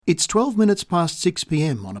It's 12 minutes past 6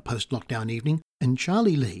 p.m. on a post-lockdown evening, and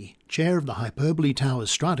Charlie Lee, chair of the Hyperbole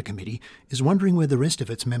Towers Strata Committee, is wondering where the rest of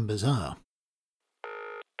its members are.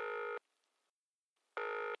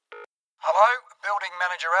 Hello, Building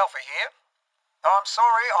Manager Alfie here. I'm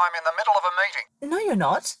sorry, I'm in the middle of a meeting. No, you're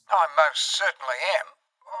not. I most certainly am.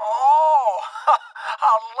 Oh,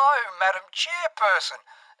 hello, Madam Chairperson.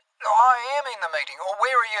 I am in the meeting, or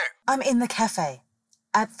where are you? I'm in the cafe.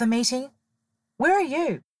 At the meeting. Where are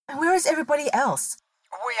you? And where is everybody else?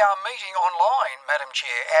 We are meeting online, Madam Chair,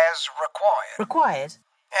 as required. Required?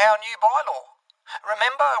 Our new bylaw.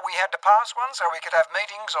 Remember, we had to pass one so we could have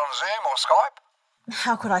meetings on Zoom or Skype?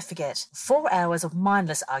 How could I forget? 4 hours of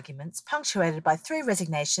mindless arguments, punctuated by 3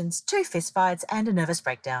 resignations, 2 fistfights, and a nervous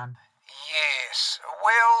breakdown. Yes.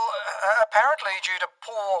 Well, apparently due to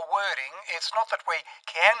poor wording, it's not that we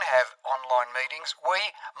can have online meetings,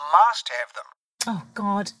 we must have them. Oh,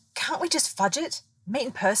 God. Can't we just fudge it? Meet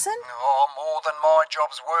in person? Oh, more than my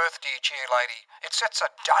job's worth, dear chair lady. It sets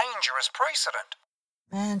a dangerous precedent.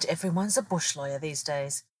 And everyone's a bush lawyer these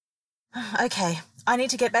days. Okay, I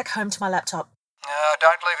need to get back home to my laptop.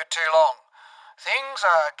 Don't leave it too long. Things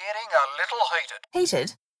are getting a little heated.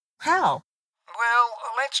 Heated? How? Well,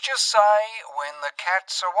 let's just say when the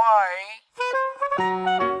cat's away...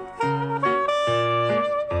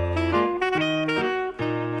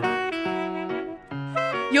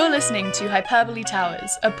 You're listening to Hyperbole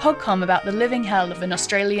Towers, a podcast about the living hell of an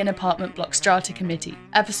Australian apartment block strata committee.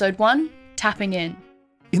 Episode 1, Tapping In.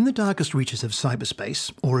 In the darkest reaches of cyberspace,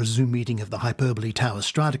 or a Zoom meeting of the Hyperbole Towers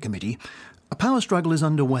Strata Committee, a power struggle is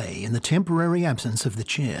underway in the temporary absence of the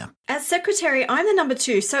chair. As secretary, I'm the number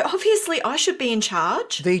 2, so obviously I should be in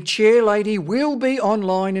charge. The chair lady will be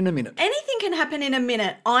online in a minute. Anything can happen in a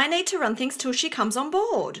minute. I need to run things till she comes on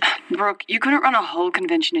board. Brooke, you couldn't run a whole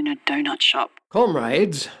convention in a donut shop.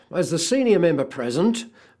 Comrades, as the senior member present,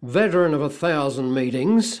 veteran of 1,000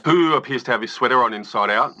 meetings, who appears to have his sweater on inside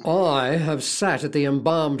out, I have sat at the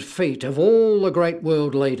embalmed feet of all the great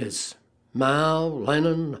world leaders. Mao,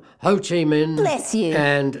 Lenin, Ho Chi Minh... Bless you.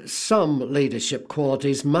 And some leadership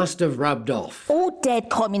qualities must have rubbed off. All dead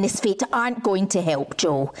communist feet aren't going to help,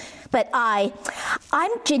 Joe. But I'm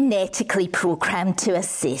genetically programmed to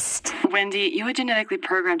assist. Wendy, you are genetically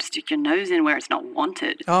programmed to stick your nose in where it's not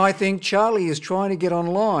wanted. I think Charlie is trying to get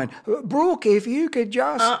online. Brooke, if you could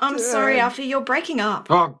just... I'm sorry, Alfie, you're breaking up.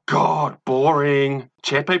 Oh, God, boring.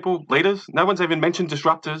 Chair people, leaders, no one's even mentioned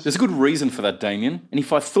disruptors. There's a good reason for that, Damien, and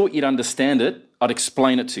if I thought you'd understand it, I'd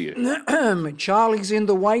explain it to you. Charlie's in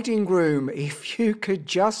the waiting room. If you could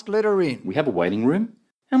just let her in. We have a waiting room?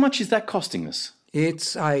 How much is that costing us?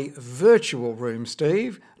 It's a virtual room,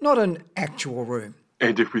 Steve, not an actual room.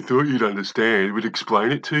 And if we thought you'd understand, we'd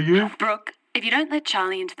explain it to you. Brooke, if you don't let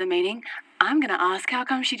Charlie into the meeting, I'm going to ask how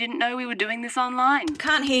come she didn't know we were doing this online.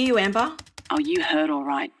 Can't hear you, Amber. Oh, you heard all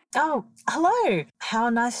right. Oh, hello. How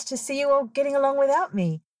nice to see you all getting along without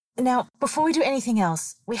me. Now, before we do anything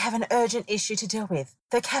else, we have an urgent issue to deal with.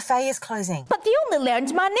 The cafe is closing. But they only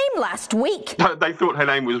learned my name last week. They thought her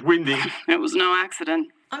name was Wendy. It was no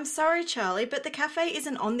accident. I'm sorry, Charlie, but the cafe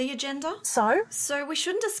isn't on the agenda. So? So we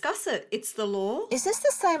shouldn't discuss it. It's the law. Is this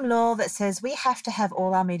the same law that says we have to have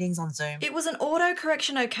all our meetings on Zoom? It was an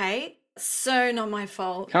auto-correction, okay? So not my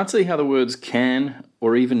fault. Can't see how the words can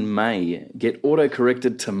or even may get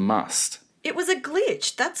auto-corrected to must. It was a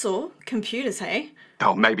glitch, that's all. Computers, hey?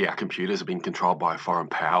 Oh, maybe our computers are being controlled by a foreign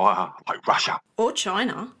power, like Russia. Or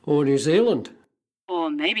China. Or New Zealand. Or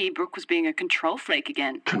maybe Brooke was being a control freak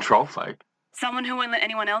again. Control freak? Someone who won't let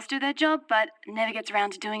anyone else do their job, but never gets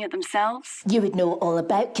around to doing it themselves. You would know all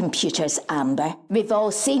about computers, Amber. We've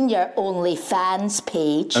all seen your OnlyFans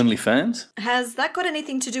page. OnlyFans? Has that got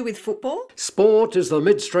anything to do with football? Sport is the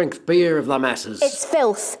mid-strength beer of the masses. It's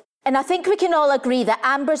filth. And I think we can all agree that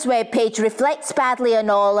Amber's webpage reflects badly on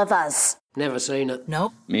all of us. Never seen it.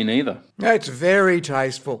 Nope. Me neither. It's very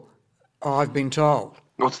tasteful, I've been told.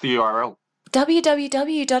 What's the URL?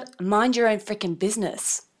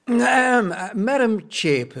 www.mindyourownfrickinbusiness. Madam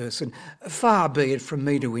Chairperson, far be it from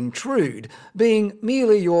me to intrude, being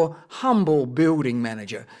merely your humble building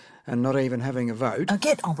manager and not even having a vote. Oh,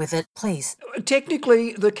 get on with it, please.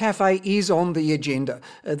 Technically, the cafe is on the agenda.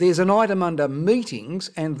 There's an item under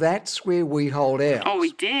meetings, and that's where we hold ours. Oh,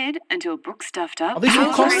 we did, until Brooke stuffed up. Oh, this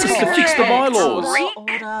will cost us to fix the bylaws.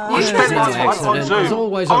 Order. You spent my life on Zoom. There's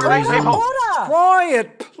always a reason. Order!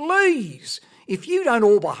 Quiet, please. If you don't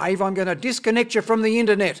all behave, I'm going to disconnect you from the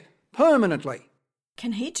internet. Permanently.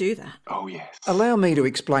 Can he do that? Oh, yes. Allow me to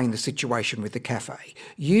explain the situation with the cafe.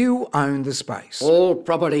 You own the space. All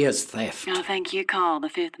property is theft. Oh, thank you, Carl, the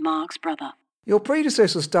fifth Mark's brother. Your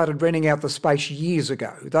predecessors started renting out the space years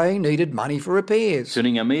ago. They needed money for repairs.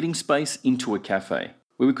 Turning our meeting space into a cafe,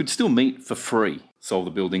 where we could still meet for free, solve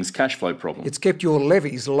the building's cash flow problem. It's kept your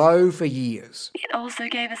levies low for years. It also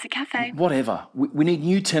gave us a cafe. Whatever. We need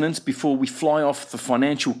new tenants before we fly off the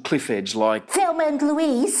financial cliff edge like... Thelma and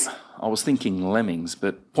Louise. I was thinking lemmings,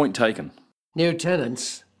 but point taken. New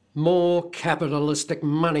tenants. More capitalistic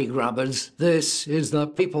money grubbers. This is the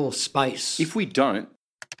people's space. If we don't,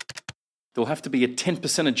 there'll have to be a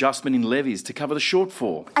 10% adjustment in levies to cover the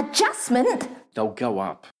shortfall. Adjustment? They'll go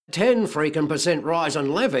up. 10 freaking % rise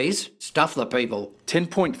on levies. Stuff the people.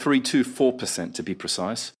 10.324% to be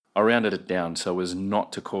precise. I rounded it down so as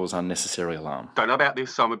not to cause unnecessary alarm. Don't know about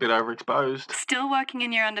this, so I'm a bit overexposed. Still working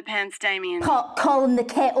in your underpants, Damien. Pot calling the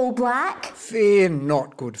kettle black? Fear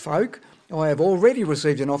not, good folk. I have already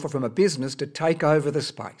received an offer from a business to take over the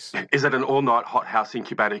space. Is it an all-night hothouse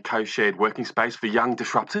incubator co-shared working space for young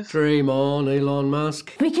disruptors? Dream on, Elon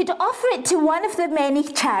Musk. We could offer it to one of the many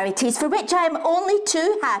charities for which I am only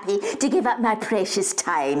too happy to give up my precious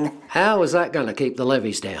time. How is that going to keep the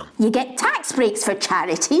levies down? You get tax breaks for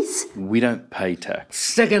charities. We don't pay tax.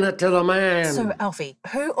 Sticking it to the man. So, Alfie,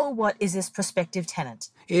 who or what is this prospective tenant?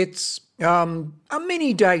 It's, a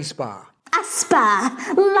mini day spa. A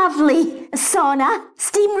spa. Lovely. Sauna.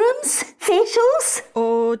 Steam rooms. Facials.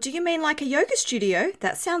 Or do you mean like a yoga studio?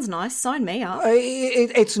 That sounds nice. Sign me up.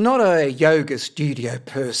 It's not a yoga studio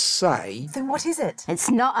per se. Then what is it? It's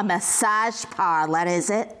not a massage parlour, is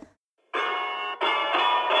it?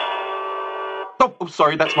 Oh, I'm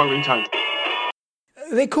sorry, that's my ringtone.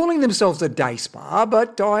 They're calling themselves a day spa,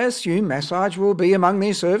 but I assume massage will be among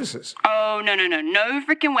their services. Oh, no. No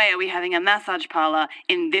freaking way are we having a massage parlour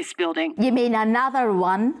in this building. You mean another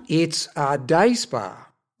one? It's a day spa.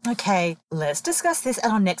 Okay, let's discuss this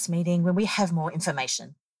at our next meeting when we have more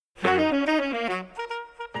information.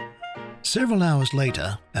 Several hours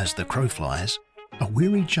later, as the crow flies, a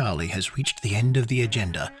weary Charlie has reached the end of the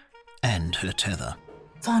agenda and her tether.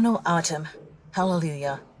 Final item.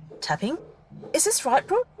 Hallelujah. Tapping? Is this right,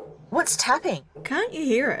 Brooke? What's tapping? Can't you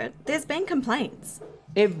hear it? There's been complaints.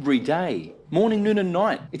 Every day. Morning, noon and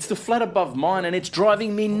night. It's the flat above mine and it's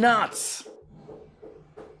driving me nuts.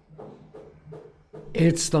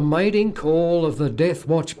 It's the mating call of the Death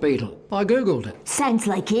Watch beetle. I googled it. Sounds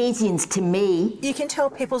like Asians to me. You can tell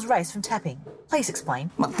people's race from tapping. Please explain.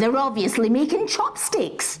 Well, they're obviously making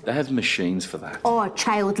chopsticks. They have machines for that. Or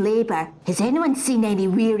child labour. Has anyone seen any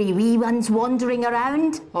weary wee ones wandering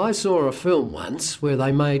around? I saw a film once where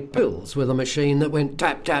they made pills with a machine that went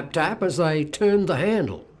tap, tap, tap as they turned the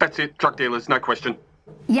handle. That's it, drug dealers, no question.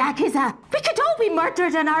 Yakuza, we could all be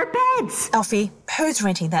murdered in our beds. Alfie, who's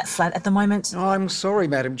renting that flat at the moment? I'm sorry,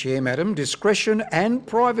 Madam Chair, Madam. Discretion and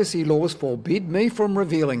privacy laws forbid me from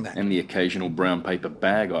revealing that. And the occasional brown paper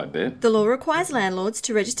bag, I bet. The law requires landlords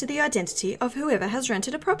to register the identity of whoever has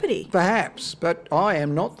rented a property. Perhaps, but I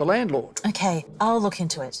am not the landlord. Okay, I'll look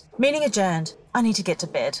into it. Meeting adjourned. I need to get to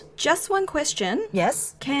bed. Just one question.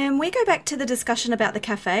 Yes? Can we go back to the discussion about the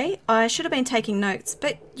cafe? I should have been taking notes,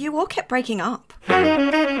 but you all kept breaking up.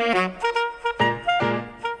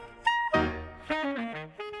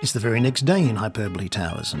 It's the very next day in Hyperbole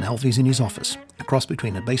Towers, and Alfie's in his office, a cross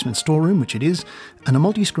between a basement storeroom, which it is, and a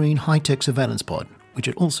multi-screen high-tech surveillance pod, which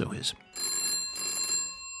it also is.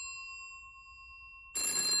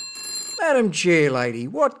 Madam Chair Lady,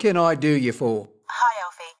 what can I do you for? Hi,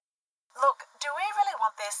 Alfie. Look, do we really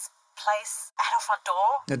want this place at our front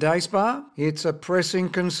door? A day spa? It's a pressing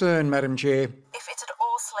concern, Madam Chair. If it's at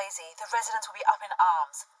all sleazy, the residents will be up in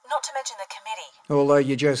arms, not to mention the committee. Although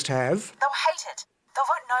you just have. They'll hate it. They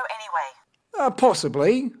won't know anyway.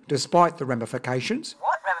 Possibly, despite the ramifications.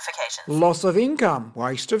 What ramifications? Loss of income,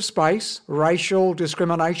 waste of space, racial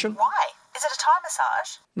discrimination. Why? Is it a Thai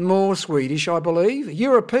massage? More Swedish, I believe.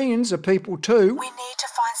 Europeans are people too. We need to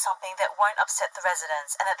find something that won't upset the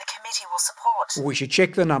residents and that the committee will support. We should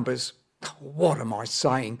check the numbers. What am I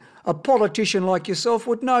saying? A politician like yourself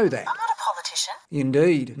would know that. I'm not a politician.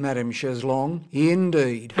 Indeed, Madame Cheslong,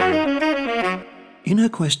 indeed. In her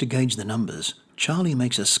quest to gauge the numbers, Charlie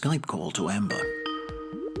makes a Skype call to Amber.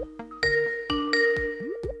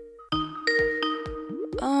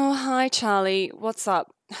 Oh, hi, Charlie. What's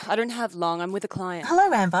up? I don't have long. I'm with a client.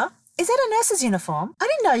 Hello, Amber. Is that a nurse's uniform? I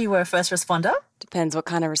didn't know you were a first responder. Depends what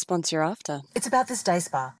kind of response you're after. It's about this day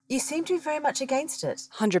spa. You seem to be very much against it.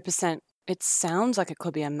 100%. It sounds like it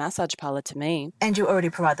could be a massage parlour to me. And you already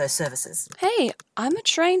provide those services. Hey, I'm a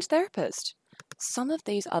trained therapist. Some of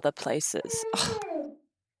these other places... Oh.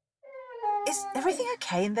 Is everything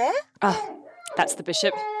okay in there? Oh, that's the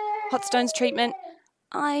bishop. Hot stones treatment.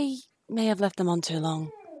 I may have left them on too long.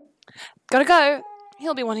 Gotta go.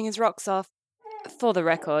 He'll be wanting his rocks off. For the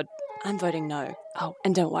record, I'm voting no. Oh,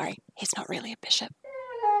 and don't worry, he's not really a bishop.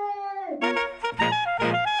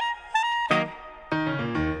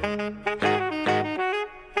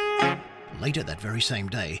 Later that very same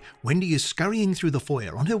day, Wendy is scurrying through the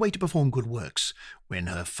foyer on her way to perform good works when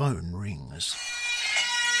her phone rings.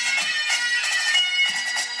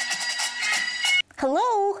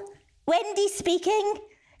 Hello? Wendy speaking.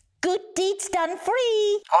 Good deeds done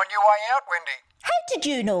free. On your way out, Wendy? How did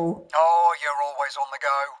you know? Oh, you're always on the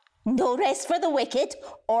go. No rest for the wicked,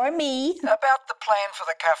 or me. About the plan for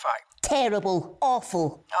the cafe. Terrible.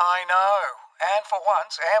 Awful. I know. And for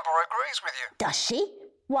once, Amber agrees with you. Does she?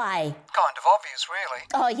 Why? Kind of obvious, really.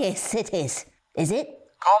 Oh, yes, it is. Is it?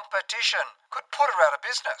 Competition could put her out of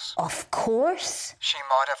business. Of course. She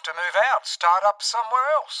might have to move out, start up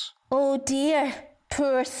somewhere else. Oh, dear.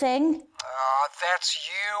 Poor thing. That's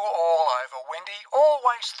you all over, Wendy.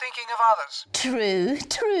 Always thinking of others. True.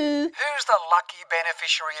 Who's the lucky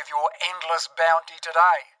beneficiary of your endless bounty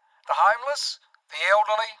today? The homeless? The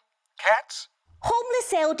elderly? Cats?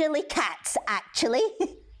 Homeless elderly cats, actually.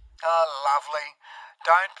 Oh, lovely.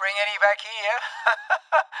 Don't bring any back here.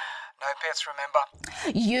 No pets, remember.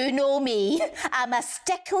 You know me. I'm a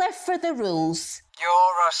stickler for the rules.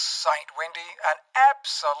 You're a saint, Wendy. An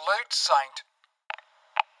absolute saint.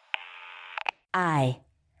 Aye,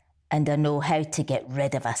 and I know how to get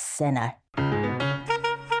rid of a sinner.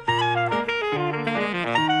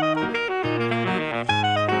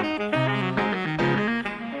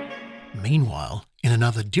 Meanwhile, in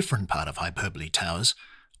another different part of Hyperbole Towers,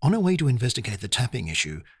 on her way to investigate the tapping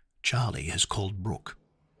issue, Charlie has called Brooke.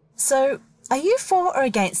 So, are you for or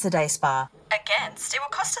against the day spa? Against? It will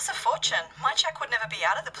cost us a fortune. My Jack would never be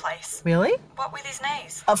out of the place. Really? What with his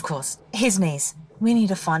knees? Of course, his knees. We need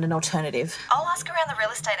to find an alternative. I'll ask around the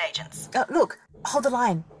real estate agents. Look, hold the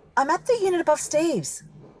line. I'm at the unit above Steve's.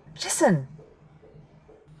 Listen.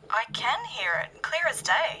 I can hear it, clear as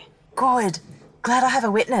day. Good. Glad I have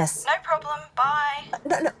a witness. No problem, bye.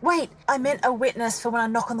 No, wait. I meant a witness for when I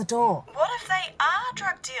knock on the door. What if they are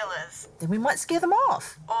drug dealers? Then we might scare them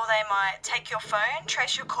off. Or they might take your phone,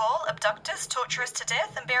 trace your call, abduct us, torture us to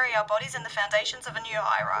death, and bury our bodies in the foundations of a new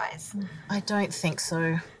high-rise. I don't think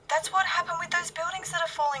so. That's what happened with those buildings that are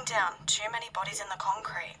falling down. Too many bodies in the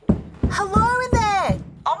concrete. Hello in there!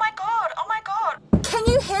 Oh my god! Can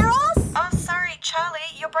you hear us? Oh, sorry, Charlie,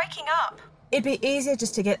 you're breaking up. It'd be easier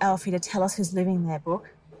just to get Alfie to tell us who's living there, Brooke.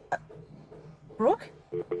 Brooke?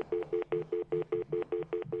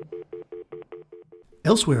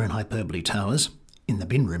 Elsewhere in Hyperbole Towers, in the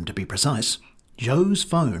bin room to be precise, Joe's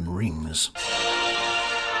phone rings.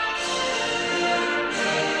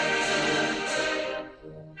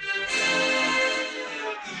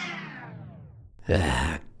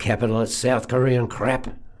 Capitalist South Korean crap.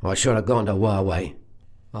 I should have gone to Huawei.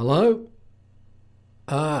 Hello?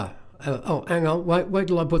 Hang on. Wait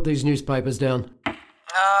till I put these newspapers down.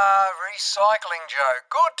 Recycling, Joe.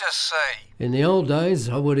 Good to see. In the old days,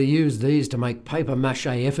 I would have used these to make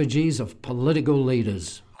papier-mâché effigies of political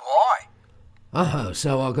leaders. Why? Oh,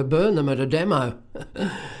 so I could burn them at a demo.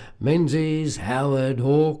 Menzies, Howard,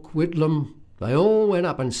 Hawke, Whitlam, they all went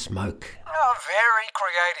up in smoke. Oh, very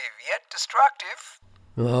creative, yet destructive.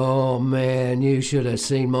 Oh, man, you should have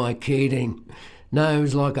seen my Keating.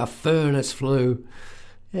 Nose like a furnace flue.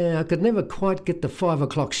 Yeah, I could never quite get the 5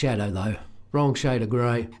 o'clock shadow, though. Wrong shade of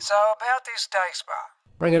grey. So about this day spa?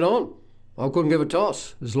 Bring it on. I couldn't give a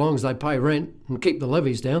toss, as long as they pay rent and keep the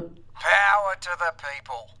levies down. Power to the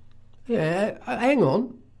people. Yeah, hang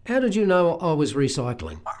on. How did you know I was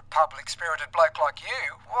recycling? A public-spirited bloke like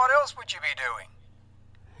you, what else would you be doing?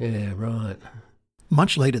 Yeah, right.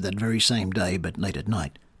 Much later that very same day, but late at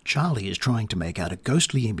night, Charlie is trying to make out a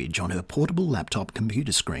ghostly image on her portable laptop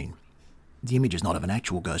computer screen. The image is not of an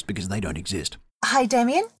actual ghost because they don't exist. Hi,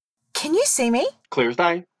 Damien. Can you see me? Clear as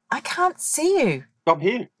day. I can't see you. I'm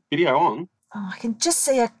here. Video on. Oh, I can just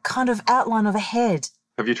see a kind of outline of a head.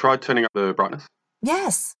 Have you tried turning up the brightness?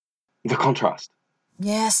 Yes. The contrast?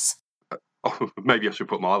 Yes. Oh, maybe I should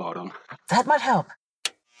put my light on. That might help.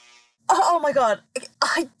 Oh my God.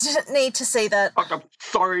 I didn't need to see that. I'm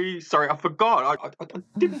sorry, I forgot. I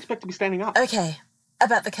didn't expect to be standing up. Okay.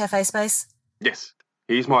 About the cafe space? Yes.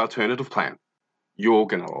 Here's my alternative plan. You're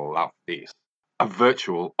going to love this. A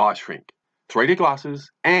virtual ice rink, 3D glasses,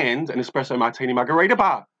 and an espresso martini margarita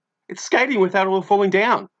bar. It's skating without all falling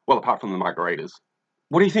down. Well, apart from the margaritas.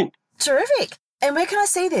 What do you think? Terrific. And where can I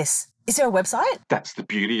see this? Is there a website? That's the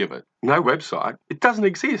beauty of it. No website. It doesn't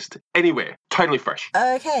exist anywhere. Totally fresh.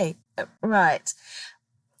 Okay. Right.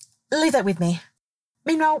 Leave that with me.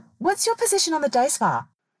 Meanwhile, what's your position on the day spa?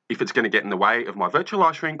 If it's going to get in the way of my virtual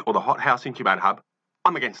ice rink or the hot house incubator hub,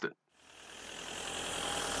 I'm against it.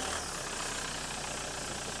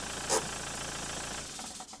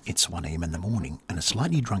 It's 1 a.m. in the morning, and a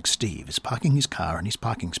slightly drunk Steve is parking his car in his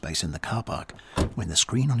parking space in the car park when the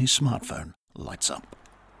screen on his smartphone lights up.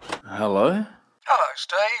 Hello? Hello,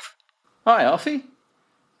 Steve. Hi, Alfie.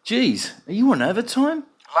 Geez, are you on overtime?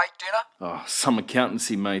 Late dinner? Oh, some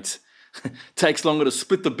accountancy, mates. Takes longer to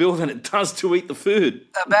split the bill than it does to eat the food.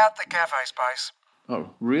 About the cafe space.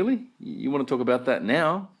 Oh, really? You want to talk about that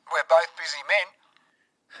now? We're both busy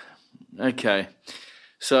men. Okay.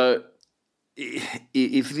 So,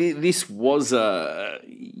 if this was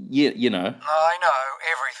you know... I know,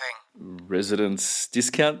 everything. Residence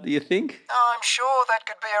discount, do you think? I'm sure that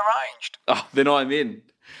could be arranged. Oh, then I'm in.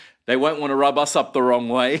 They won't want to rub us up the wrong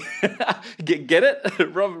way. Get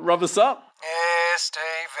it? Rub us up? Yes, Steve,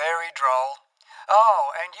 very droll.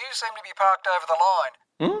 Oh, and you seem to be parked over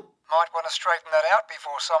the line. Might want to straighten that out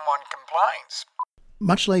before someone complains.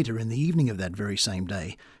 Much later in the evening of that very same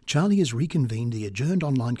day, Charlie has reconvened the adjourned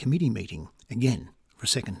online committee meeting, again, for a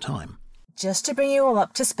second time. Just to bring you all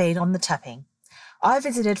up to speed on the tapping, I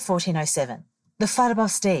visited 1407, the flat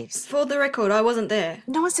above Steve's. For the record, I wasn't there.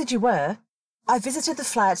 No one said you were. I visited the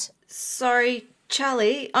flat. Sorry,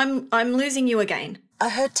 Charlie, I'm losing you again. I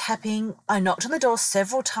heard tapping. I knocked on the door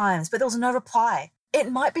several times, but there was no reply. It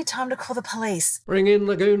might be time to call the police. Bring in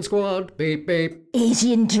the goon squad. Beep, beep.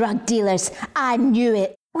 Asian drug dealers. I knew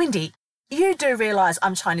it. Wendy, you do realise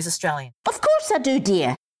I'm Chinese Australian. Of course I do,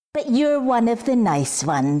 dear. But you're one of the nice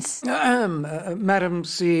ones. Madam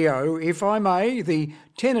CEO, if I may, the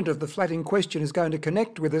tenant of the flat in question is going to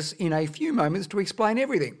connect with us in a few moments to explain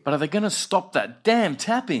everything. But are they going to stop that damn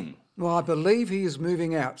tapping? Well, I believe he is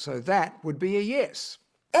moving out, so that would be a yes.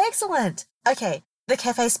 Excellent. Okay, the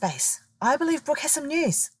cafe space. I believe Brooke has some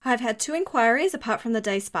news. I've had 2 inquiries apart from the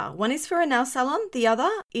day spa. One is for a nail salon, the other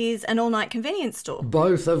is an all-night convenience store.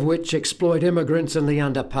 Both of which exploit immigrants and the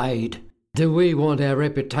underpaid. Do we want our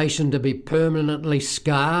reputation to be permanently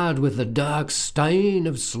scarred with the dark stain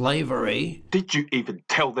of slavery? Did you even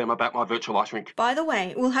tell them about my virtual ice rink? By the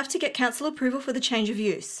way, we'll have to get council approval for the change of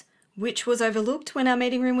use, which was overlooked when our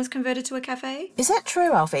meeting room was converted to a cafe. Is that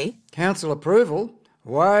true, Alfie? Council approval?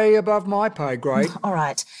 Way above my pay grade. All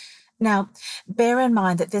right. Now, bear in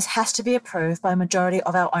mind that this has to be approved by a majority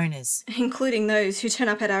of our owners. Including those who turn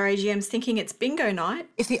up at our AGMs thinking it's bingo night.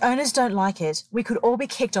 If the owners don't like it, we could all be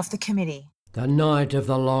kicked off the committee. The night of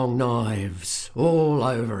the long knives, all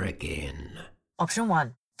over again. Option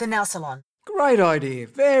 1, the nail salon. Great idea.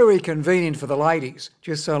 Very convenient for the ladies,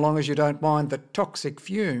 just so long as you don't mind the toxic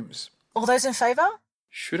fumes. All those in favour?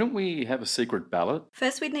 Shouldn't we have a secret ballot?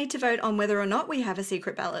 First, we'd need to vote on whether or not we have a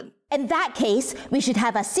secret ballot. In that case, we should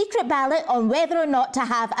have a secret ballot on whether or not to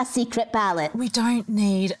have a secret ballot. We don't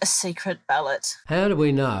need a secret ballot. How do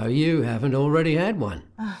we know you haven't already had one?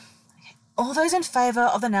 All those in favour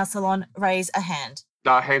of the nail salon, raise a hand.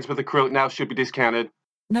 Hands with acrylic nails should be discounted.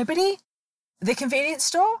 Nobody? The convenience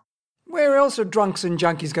store? Where else are drunks and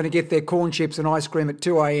junkies going to get their corn chips and ice cream at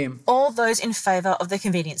 2 a.m? All those in favour of the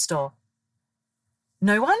convenience store.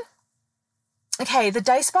 No one? Okay, the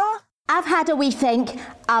day spa? I've had a wee think.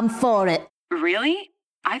 I'm for it. Really?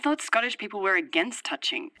 I thought Scottish people were against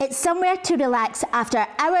touching. It's somewhere to relax after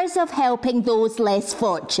hours of helping those less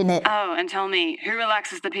fortunate. Oh, and tell me, who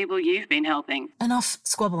relaxes the people you've been helping? Enough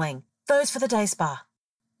squabbling. Those for the day spa.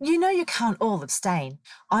 You know you can't all abstain.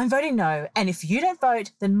 I'm voting no, and if you don't vote,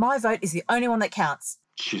 then my vote is the only one that counts.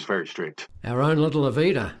 She's very strict. Our own little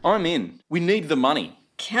Evita. I'm in. We need the money.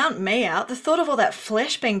 Count me out. The thought of all that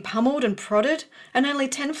flesh being pummeled and prodded, and only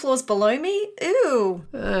 10 floors below me? Ew.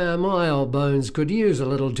 My old bones could use a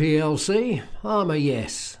little TLC. I'm a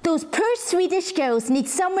yes. Those poor Swedish girls need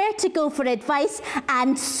somewhere to go for advice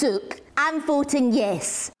and souk. I'm voting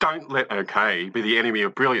yes. Don't let okay be the enemy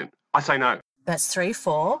of brilliant. I say no. That's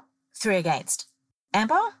 3-4, 3 against.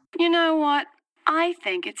 Amber? You know what? I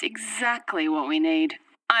think it's exactly what we need.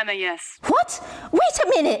 I'm a yes. What? Wait a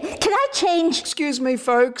minute. Can I change? Excuse me,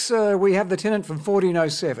 folks. We have the tenant from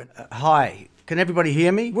 1407. Hi. Can everybody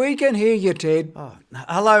hear me? We can hear you, Ted. Oh,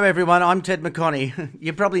 hello, everyone. I'm Ted McConney.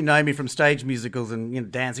 You probably know me from stage musicals and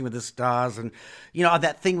Dancing with the Stars and,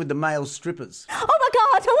 that thing with the male strippers. Oh my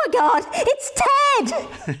God, it's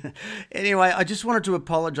Ted! Anyway, I just wanted to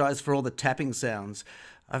apologise for all the tapping sounds.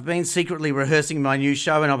 I've been secretly rehearsing my new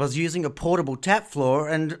show and I was using a portable tap floor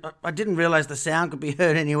and I didn't realise the sound could be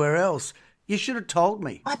heard anywhere else. You should have told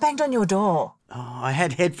me. I banged on your door. Oh, I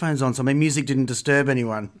had headphones on so my music didn't disturb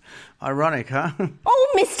anyone. Ironic, huh?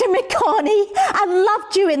 Oh, Mr. McConney, I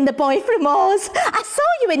loved you in The Boy from Oz. I saw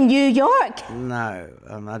you in New York. No,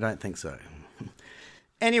 I don't think so.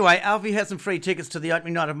 Anyway, Alfie has some free tickets to the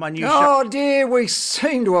opening night of my new show. Oh dear, we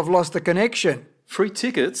seem to have lost the connection. Free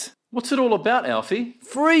tickets? What's it all about, Alfie?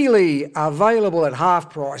 Freely available at half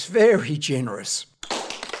price. Very generous.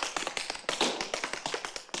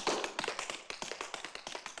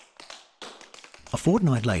 A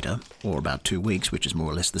fortnight later, or about 2 weeks, which is more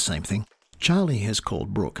or less the same thing, Charlie has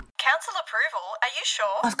called Brooke. Council approval? Are you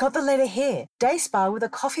sure? I've got the letter here. Day spa with a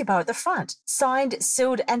coffee bar at the front. Signed,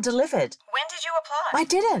 sealed and delivered. When did you apply? I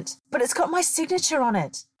didn't, but it's got my signature on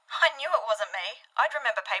it. I knew it wasn't me. I'd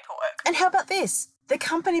remember paperwork. And how about this? The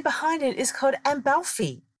company behind it is called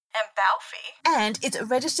Ambalfi. Ambalfi? And its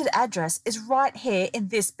registered address is right here in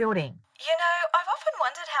this building. You know, I've often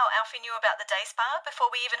wondered how Alfie knew about the day spa before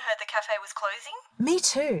we even heard the cafe was closing. Me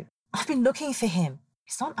too. I've been looking for him.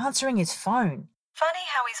 He's not answering his phone. Funny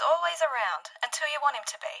how he's always around until you want him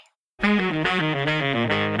to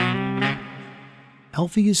be.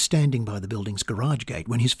 Alfie is standing by the building's garage gate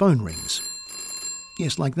when his phone rings.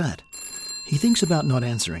 Yes, like that. He thinks about not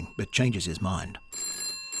answering, but changes his mind.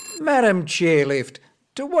 Madam Chairlift,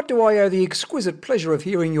 to what do I owe the exquisite pleasure of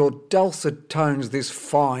hearing your dulcet tones this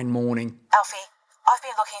fine morning? Alfie, I've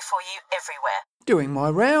been looking for you everywhere. Doing my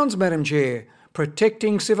rounds, Madam Chair.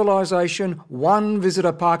 Protecting civilization, one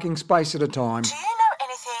visitor parking space at a time. Do you know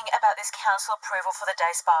anything about this council approval for the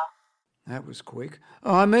day spa? That was quick.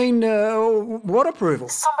 I mean, what approval?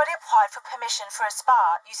 Somebody applied for permission for a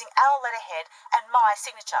spa using our letterhead and my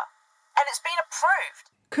signature. And it's been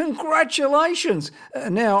approved. Congratulations!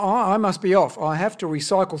 Now, I must be off. I have to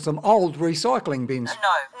recycle some old recycling bins.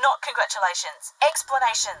 No, not congratulations.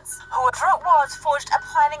 Explanations. Whoever it was forged a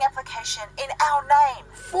planning application in our name.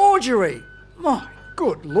 Forgery! My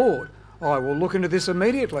good Lord. I will look into this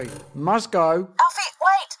immediately. Must go. Alfie,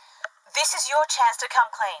 wait. This is your chance to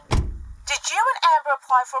come clean. Did you and Amber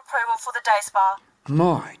apply for approval for the day spa?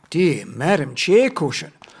 My dear Madam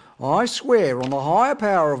Chaircushion, I swear on the higher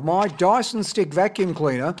power of my Dyson stick vacuum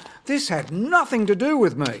cleaner, this had nothing to do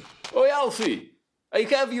with me. Oi, Alfie, I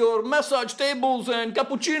have your massage tables and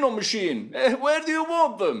cappuccino machine. Where do you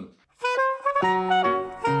want them?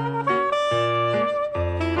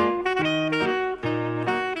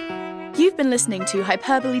 You've been listening to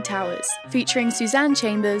Hyperbole Towers, featuring Suzanne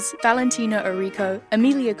Chambers, Valentina Orico,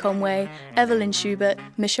 Amelia Conway, Evelyn Schubert,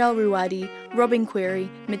 Michelle Ruwadi, Robin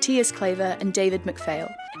Query, Matthias Claver and David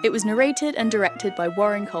McPhail. It was narrated and directed by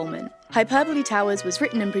Warren Coleman. Hyperbole Towers was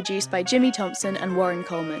written and produced by Jimmy Thompson and Warren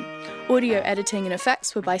Coleman. Audio editing and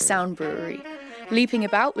effects were by Sound Brewery. Leaping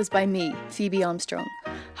About was by me, Phoebe Armstrong.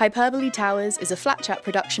 Hyperbole Towers is a Flat Chat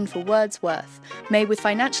production for Wordsworth, made with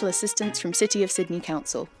financial assistance from City of Sydney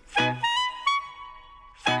Council.